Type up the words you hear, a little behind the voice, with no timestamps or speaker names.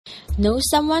Know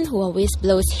someone who always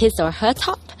blows his or her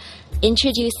top?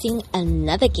 Introducing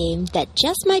another game that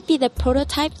just might be the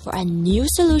prototype for a new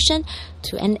solution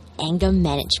to an anger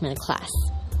management class.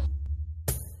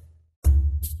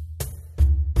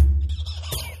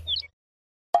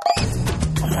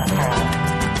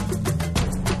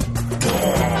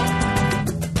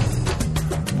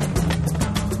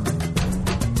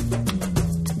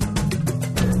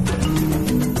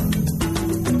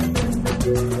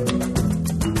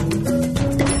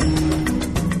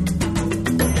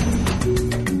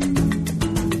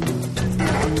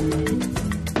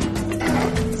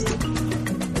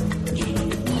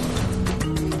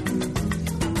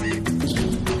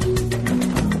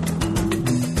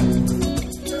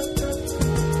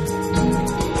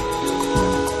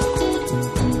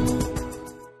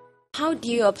 How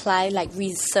do you apply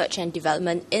research and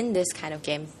development in this kind of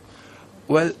game?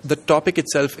 Well, the topic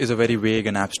itself is a very vague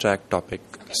and abstract topic.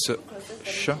 Okay, So,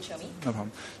 sure. no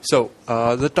problem. So,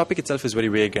 the topic itself is very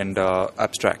vague and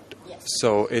abstract. Yes.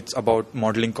 So, it's about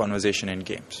modeling conversation in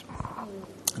games.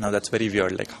 Now, that's very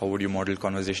weird. Like, how would you model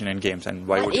conversation in games, and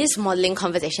why What is modeling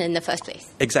conversation in the first place?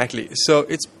 Exactly. So,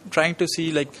 it's trying to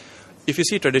see if you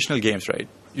see traditional games, right?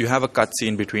 You have a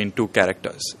cutscene between two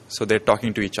characters, so they're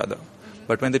talking to each other.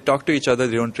 But when they talk to each other,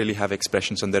 they don't really have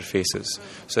expressions on their faces.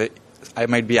 So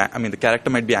the character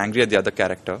might be angry at the other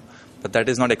character, but that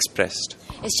is not expressed.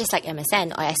 It's just like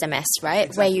MSN or SMS, right?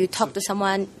 Exactly. Where you talk to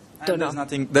someone, don't know.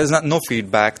 There's no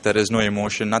feedback, there is no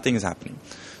emotion, nothing is happening.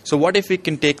 So what if we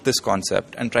can take this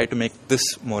concept and try to make this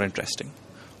more interesting?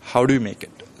 How do we make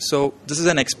it? So this is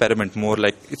an experiment, more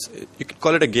like, you could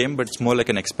call it a game, but it's more like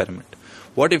an experiment.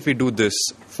 What if we do this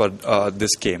for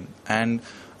this game? And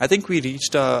I think we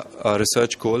reached a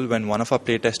research goal when one of our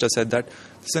playtesters said that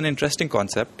this is an interesting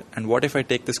concept, and what if I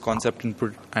take this concept and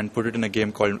put it in a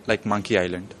game called Monkey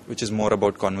Island, which is more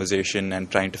about conversation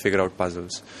and trying to figure out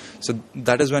puzzles. So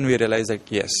that is when we realized that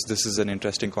yes, this is an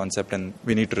interesting concept and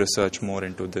we need to research more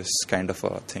into this kind of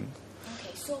a thing.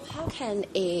 Okay, so how can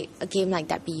a game like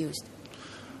that be used?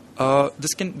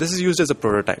 This is used as a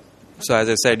prototype. So as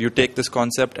I said, you take this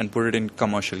concept and put it in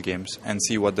commercial games and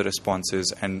see what the response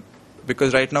is. And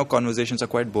because right now conversations are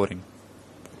quite boring,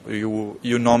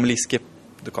 you normally skip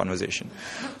the conversation.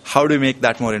 How do we make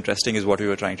that more interesting is what we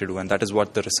were trying to do, and that is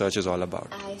what the research is all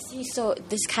about. I see. So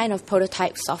this kind of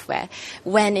prototype software,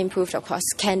 when improved, of course,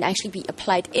 can actually be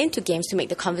applied into games to make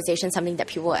the conversation something that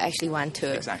people actually want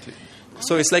to. Exactly.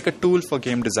 So it's like a tool for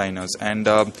game designers, and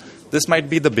this might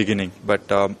be the beginning,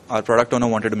 but our product owner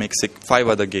wanted to make 5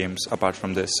 other games apart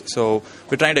from this. So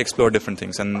we're trying to explore different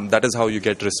things, and that is how you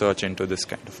get research into this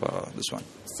kind of this one.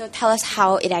 So tell us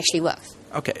how it actually works.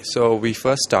 Okay, so we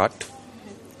first start.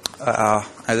 As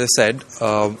I said,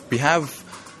 we have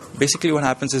basically what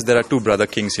happens is there are 2 brother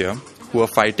kings here who are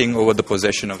fighting over the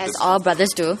possession of As all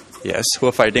brothers do. Yes, who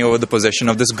are fighting over the possession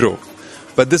of this grove.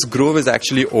 But this grove is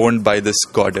actually owned by this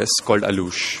goddess called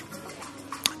Alush.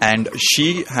 And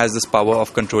she has this power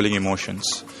of controlling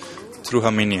emotions through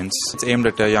her minions. It's aimed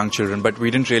at young children, but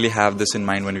we didn't really have this in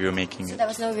mind when we were making it. There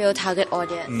was no real target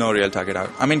audience. No real target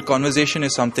audience. I mean, conversation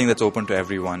is something that's open to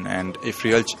everyone. And if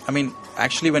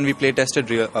actually when we play tested,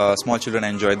 small children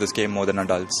enjoyed this game more than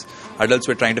adults. Adults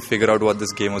were trying to figure out what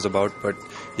this game was about, but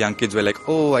young kids were like,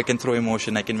 oh, I can throw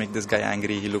emotion, I can make this guy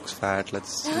angry, he looks fat,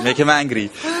 let's make him angry.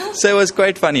 So it was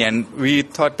quite funny, and we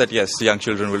thought that yes, young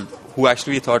children who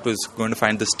actually we thought was going to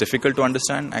find this difficult to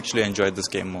understand, actually enjoyed this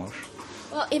game more.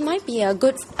 Well, it might be a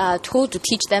good tool to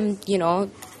teach them,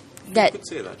 that... You could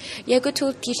say that. Yeah, good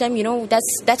tool to teach them,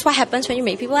 that's what happens when you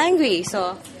make people angry,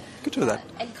 so... You could do that.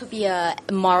 And it could be a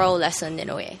moral lesson in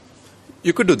a way.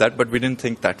 You could do that, but we didn't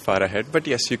think that far ahead. But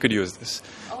yes, you could use this.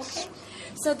 Okay.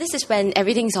 So this is when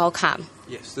everything's all calm.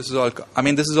 Yes, this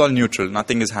is all neutral.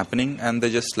 Nothing is happening, and they're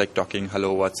just talking,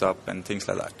 hello, what's up, and things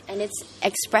like that. And it's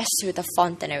expressed through the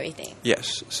font and everything.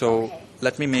 Yes. So Okay.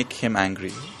 let me make him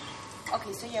angry.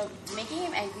 Okay, so you're making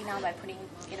him angry now by putting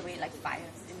it away like fire.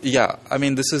 Yeah,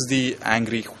 this is the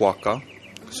angry Quokka.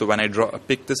 So when I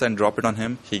pick this and drop it on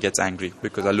him, he gets angry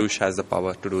because Alush has the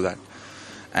power to do that.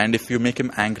 And if you make him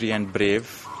angry and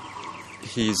brave,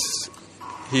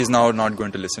 he's now not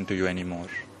going to listen to you anymore.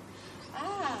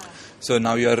 So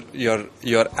now you're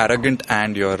arrogant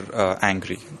and you're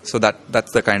angry. So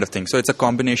that's the kind of thing. So it's a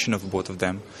combination of both of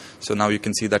them. So now you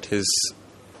can see that his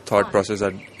thought process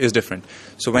is different.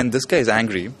 So when this guy is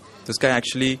angry, this guy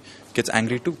actually gets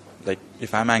angry too. Like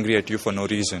if I'm angry at you for no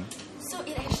reason. So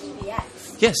it actually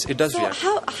reacts. Yes, it does react.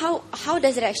 So how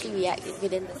does it actually react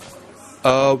within the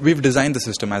system? We've designed the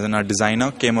system, as in our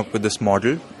designer came up with this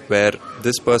model where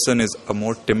this person is a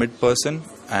more timid person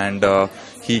and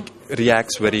he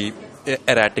reacts very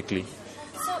erratically.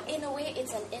 So in a way,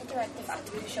 it's an interactive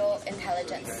artificial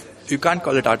intelligence. You can't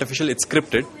call it artificial, it's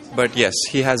scripted, but yes,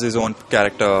 he has his own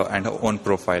character and own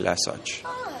profile as such.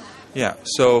 Yeah,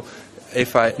 so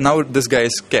now this guy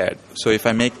is scared, so if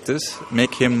I make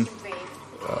him,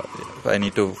 I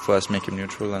need to first make him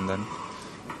neutral and then...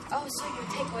 Oh, so you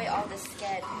take away all the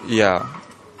scared. Yeah.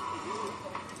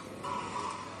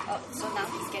 Oh, so now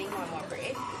he's getting more and more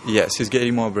brave? Yes, he's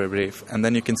getting more brave. And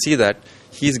then you can see that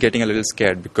he's getting a little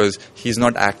scared because he's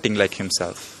not acting like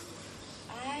himself.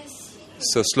 I see.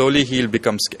 So slowly he'll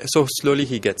become scared. So slowly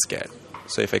he gets scared.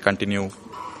 So if I continue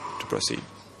to proceed.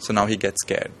 So now he gets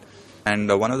scared. And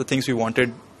one of the things we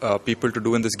wanted people to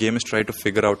do in this game is try to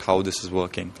figure out how this is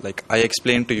working. Like, I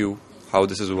explained to you how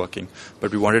this is working,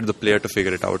 but we wanted the player to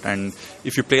figure it out. And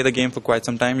if you play the game for quite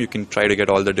some time, you can try to get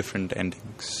all the different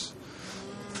endings.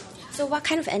 So what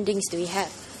kind of endings do we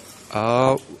have?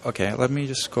 Okay, let me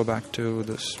just go back to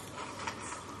this.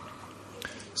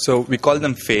 So we call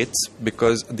them fates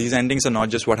because these endings are not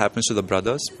just what happens to the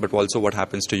brothers, but also what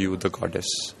happens to you, the goddess.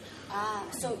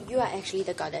 So you are actually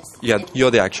the goddess. Yeah,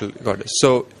 you're the actual goddess.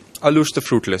 So Alush the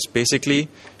fruitless. Basically,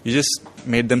 you just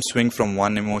made them swing from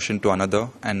one emotion to another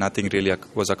and nothing really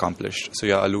was accomplished. So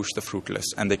you're Alush the fruitless.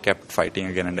 And they kept fighting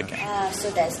again and again. So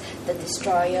there's the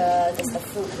destroyer, there's the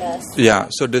fruitless. Yeah,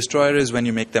 so destroyer is when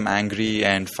you make them angry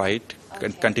and fight,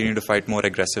 continue to fight more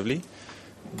aggressively.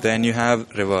 Then you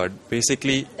have reward.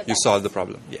 Basically, you solve the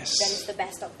problem. Yes. Then it's the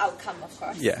best of outcome, of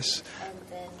course. Yes. And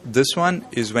then... This one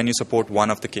is when you support one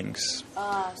of the kings.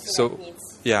 So that means...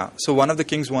 Yeah, so one of the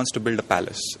kings wants to build a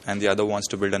palace and the other wants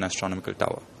to build an astronomical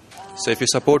tower. So if you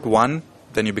support one,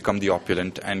 then you become the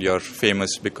opulent and you're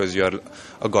famous because you're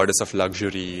a goddess of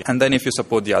luxury. And then if you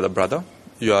support the other brother,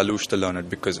 you are Alush the learned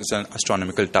because it's an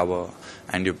astronomical tower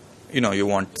and you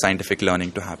want scientific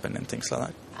learning to happen and things like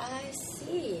that. I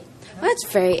see. Well, that's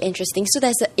very interesting. So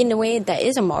in a way, there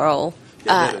is a moral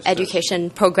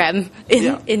education program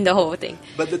in the whole thing.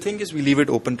 But the thing is, we leave it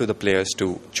open to the players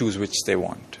to choose which they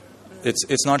want.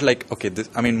 It's not like, okay,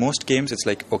 most games, it's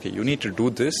like, okay, you need to do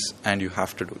this and you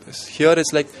have to do this. Here,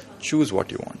 it's like, choose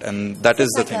what you want. And that is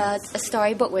the thing. It's like a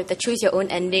storybook with the choose your own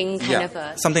ending kind of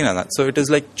a... something like that. So it is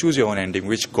like, choose your own ending.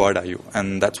 Which god are you?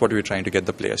 And that's what we're trying to get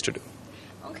the players to do.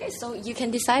 Okay, so you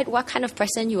can decide what kind of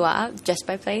person you are just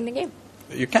by playing the game.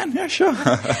 You can, yeah, sure.